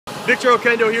Victor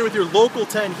Oquendo here with your Local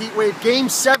 10 Heatwave. Game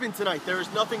 7 tonight. There is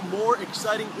nothing more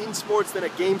exciting in sports than a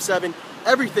Game 7.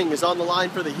 Everything is on the line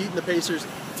for the Heat and the Pacers.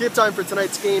 Tip time for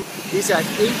tonight's game is at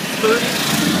 8:30.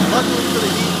 Luckily for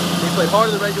the Heat, they play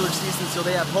hard in the regular season, so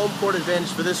they have home court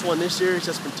advantage for this one. This series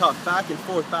has been tough. Back and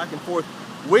forth.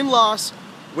 Win-loss,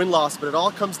 but it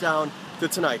all comes down to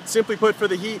tonight. Simply put, for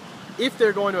the Heat, if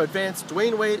they're going to advance,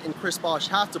 Dwayne Wade and Chris Bosh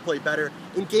have to play better.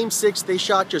 In Game 6, they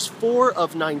shot just 4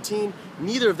 of 19.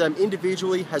 Neither of them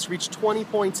individually has reached 20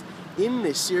 points in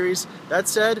this series. That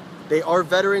said, they are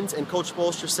veterans, and Coach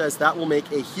Spoelstra says that will make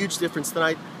a huge difference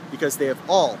tonight because they have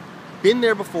all been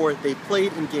there before. They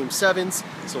played in Game 7s,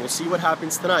 so we'll see what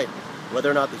happens tonight,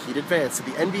 whether or not the Heat advance to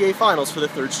the NBA Finals for the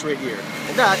 3rd straight year.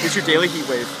 And that is your Daily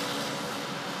Heatwave.